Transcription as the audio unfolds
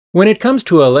When it comes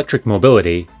to electric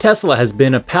mobility, Tesla has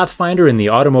been a pathfinder in the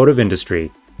automotive industry.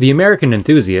 The American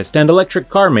enthusiast and electric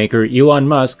car maker Elon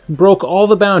Musk broke all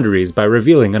the boundaries by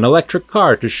revealing an electric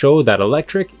car to show that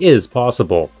electric is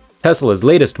possible. Tesla's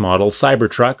latest model,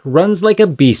 Cybertruck, runs like a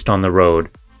beast on the road.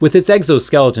 With its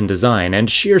exoskeleton design and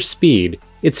sheer speed,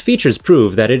 its features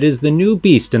prove that it is the new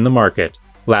beast in the market.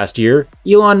 Last year,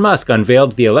 Elon Musk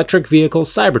unveiled the electric vehicle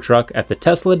Cybertruck at the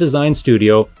Tesla Design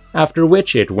Studio, after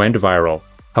which it went viral.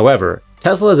 However,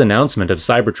 Tesla's announcement of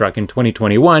Cybertruck in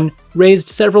 2021 raised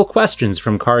several questions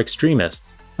from car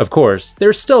extremists. Of course,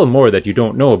 there's still more that you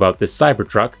don't know about this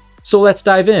Cybertruck, so let's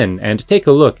dive in and take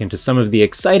a look into some of the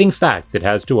exciting facts it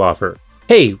has to offer.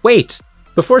 Hey, wait!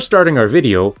 Before starting our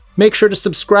video, make sure to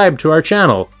subscribe to our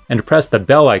channel and press the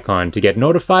bell icon to get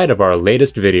notified of our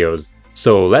latest videos.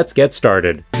 So let's get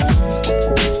started.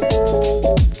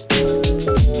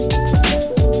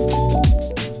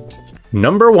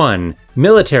 Number 1.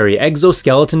 Military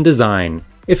exoskeleton design.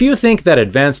 If you think that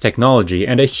advanced technology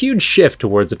and a huge shift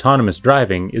towards autonomous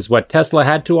driving is what Tesla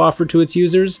had to offer to its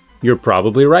users, you're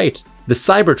probably right. The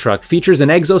Cybertruck features an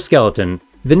exoskeleton.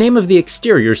 The name of the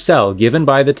exterior cell given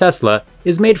by the Tesla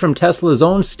is made from Tesla's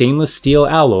own stainless steel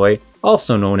alloy,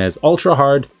 also known as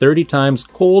ultra-hard 30 times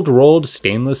cold-rolled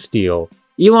stainless steel.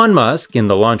 Elon Musk, in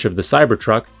the launch of the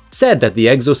Cybertruck, said that the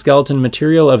exoskeleton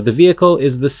material of the vehicle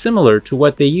is similar to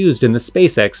what they used in the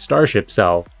SpaceX Starship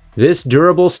cell. This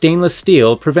durable stainless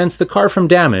steel prevents the car from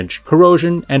damage,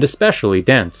 corrosion, and especially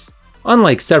dents.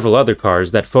 Unlike several other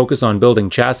cars that focus on building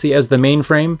chassis as the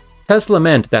mainframe, Tesla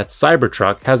meant that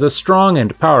Cybertruck has a strong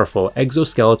and powerful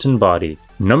exoskeleton body.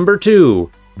 Number 2.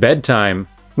 Bedtime.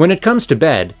 When it comes to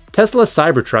bed, Tesla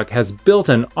Cybertruck has built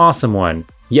an awesome one.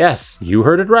 Yes, you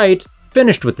heard it right.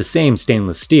 Finished with the same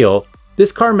stainless steel,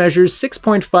 this car measures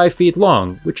 6.5 feet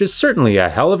long, which is certainly a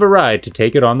hell of a ride to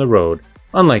take it on the road.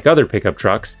 Unlike other pickup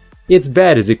trucks, its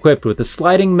bed is equipped with a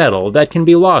sliding metal that can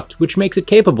be locked, which makes it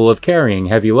capable of carrying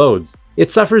heavy loads. It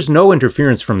suffers no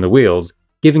interference from the wheels,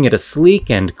 giving it a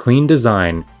sleek and clean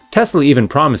design. Tesla even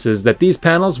promises that these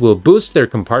panels will boost their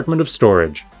compartment of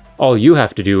storage. All you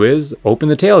have to do is open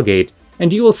the tailgate,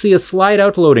 and you will see a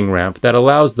slide-out loading ramp that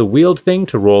allows the wheeled thing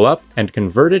to roll up and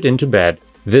convert it into bed.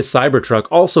 This Cybertruck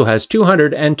also has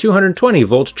 200 and 220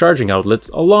 volt charging outlets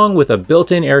along with a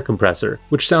built-in air compressor,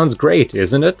 which sounds great,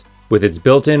 isn't it? With its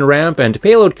built-in ramp and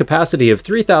payload capacity of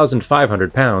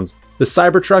 3,500 pounds, the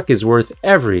Cybertruck is worth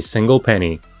every single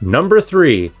penny. Number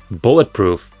 3.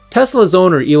 Bulletproof. Tesla's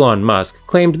owner Elon Musk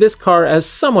claimed this car as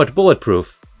somewhat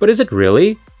bulletproof, but is it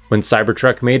really? When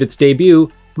Cybertruck made its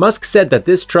debut, Musk said that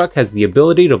this truck has the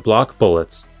ability to block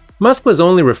bullets. Musk was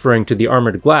only referring to the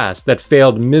armored glass that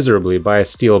failed miserably by a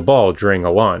steel ball during a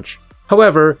launch.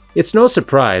 However, it's no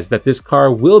surprise that this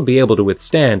car will be able to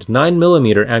withstand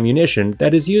 9mm ammunition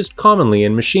that is used commonly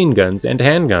in machine guns and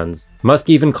handguns. Musk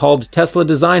even called Tesla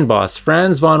design boss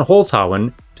Franz von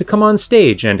Holzhausen to come on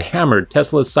stage and hammered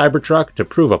Tesla's Cybertruck to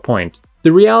prove a point.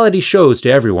 The reality shows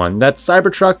to everyone that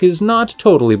Cybertruck is not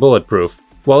totally bulletproof.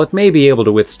 While it may be able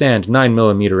to withstand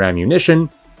 9mm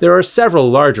ammunition, there are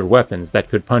several larger weapons that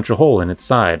could punch a hole in its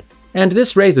side. And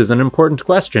this raises an important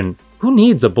question: who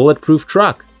needs a bulletproof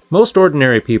truck? Most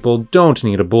ordinary people don't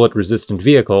need a bullet-resistant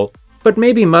vehicle, but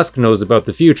maybe Musk knows about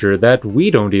the future that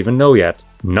we don't even know yet.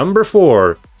 Number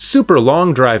 4. Super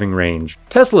long driving range.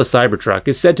 Tesla Cybertruck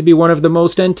is said to be one of the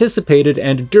most anticipated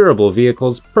and durable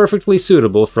vehicles perfectly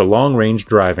suitable for long-range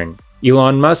driving.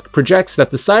 Elon Musk projects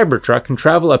that the Cybertruck can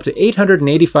travel up to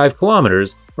 885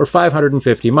 kilometers, or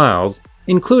 550 miles,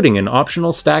 including an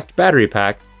optional stacked battery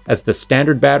pack, as the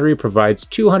standard battery provides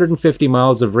 250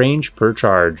 miles of range per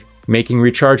charge. Making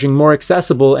recharging more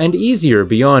accessible and easier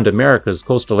beyond America's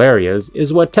coastal areas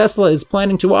is what Tesla is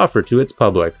planning to offer to its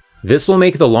public. This will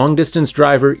make the long-distance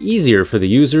driver easier for the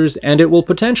users, and it will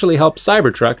potentially help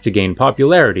Cybertruck to gain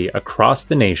popularity across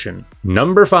the nation.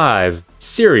 Number 5.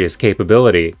 Serious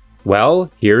capability. Well,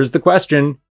 here's the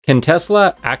question: can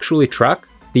Tesla actually truck?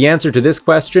 The answer to this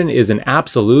question is an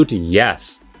absolute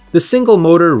yes. The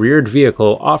single-motor reared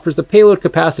vehicle offers a payload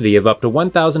capacity of up to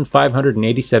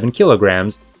 1,587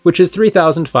 kilograms, which is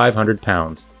 3,500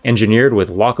 pounds. Engineered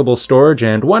with lockable storage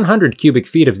and 100 cubic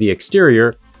feet of the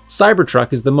exterior,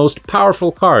 Cybertruck is the most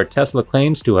powerful car Tesla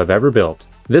claims to have ever built.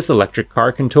 This electric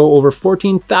car can tow over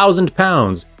 14,000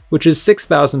 pounds, which is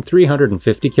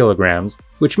 6,350 kilograms,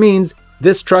 which means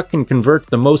this truck can convert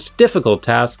the most difficult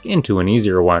task into an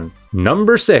easier one.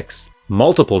 Number 6.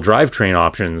 Multiple drivetrain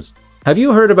options. Have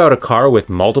you heard about a car with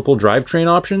multiple drivetrain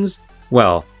options?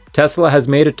 Well, Tesla has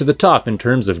made it to the top in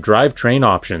terms of drivetrain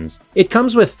options. It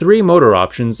comes with 3 motor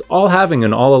options, all having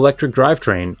an all-electric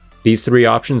drivetrain. These three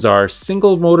options are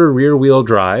single motor rear-wheel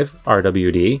drive,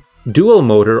 RWD, dual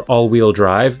motor all-wheel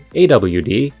drive,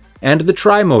 AWD, and the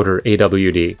tri-motor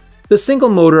AWD. The single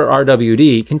motor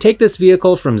RWD can take this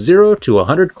vehicle from 0 to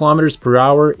 100 km per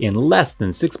hour in less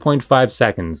than 6.5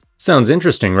 seconds. Sounds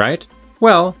interesting, right?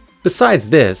 Well, besides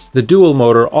this, the dual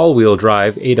motor all-wheel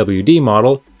drive AWD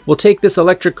model will take this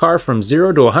electric car from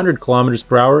 0 to 100 km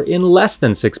per hour in less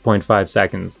than 6.5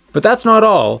 seconds. But that's not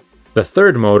all. The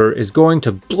third motor is going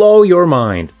to blow your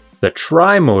mind. The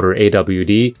tri-motor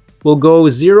AWD will go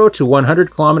 0 to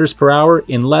 100 km per hour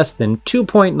in less than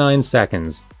 2.9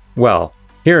 seconds. Well,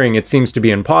 hearing it seems to be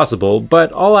impossible,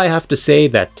 but all I have to say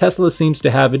that Tesla seems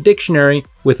to have a dictionary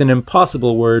with an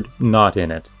impossible word not in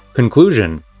it.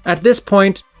 Conclusion: at this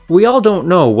point, we all don't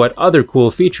know what other cool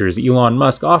features Elon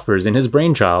Musk offers in his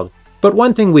brainchild, but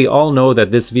one thing we all know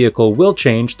that this vehicle will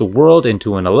change the world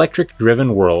into an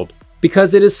electric-driven world,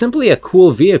 because it is simply a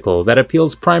cool vehicle that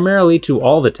appeals primarily to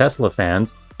all the Tesla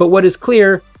fans, but what is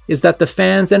clear is that the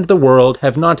fans and the world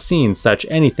have not seen such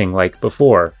anything like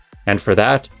before. And for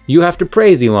that, you have to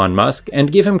praise Elon Musk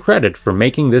and give him credit for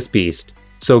making this beast.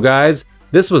 So guys,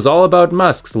 this was all about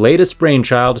Musk's latest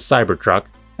brainchild, Cybertruck,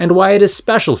 and why it is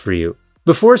special for you.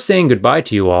 Before saying goodbye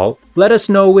to you all, let us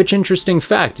know which interesting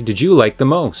fact did you like the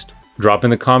most. Drop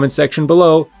in the comment section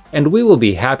below, and we will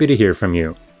be happy to hear from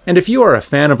you. And if you are a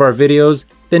fan of our videos,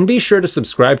 then be sure to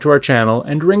subscribe to our channel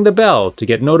and ring the bell to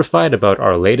get notified about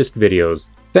our latest videos.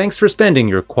 Thanks for spending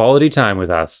your quality time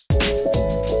with us.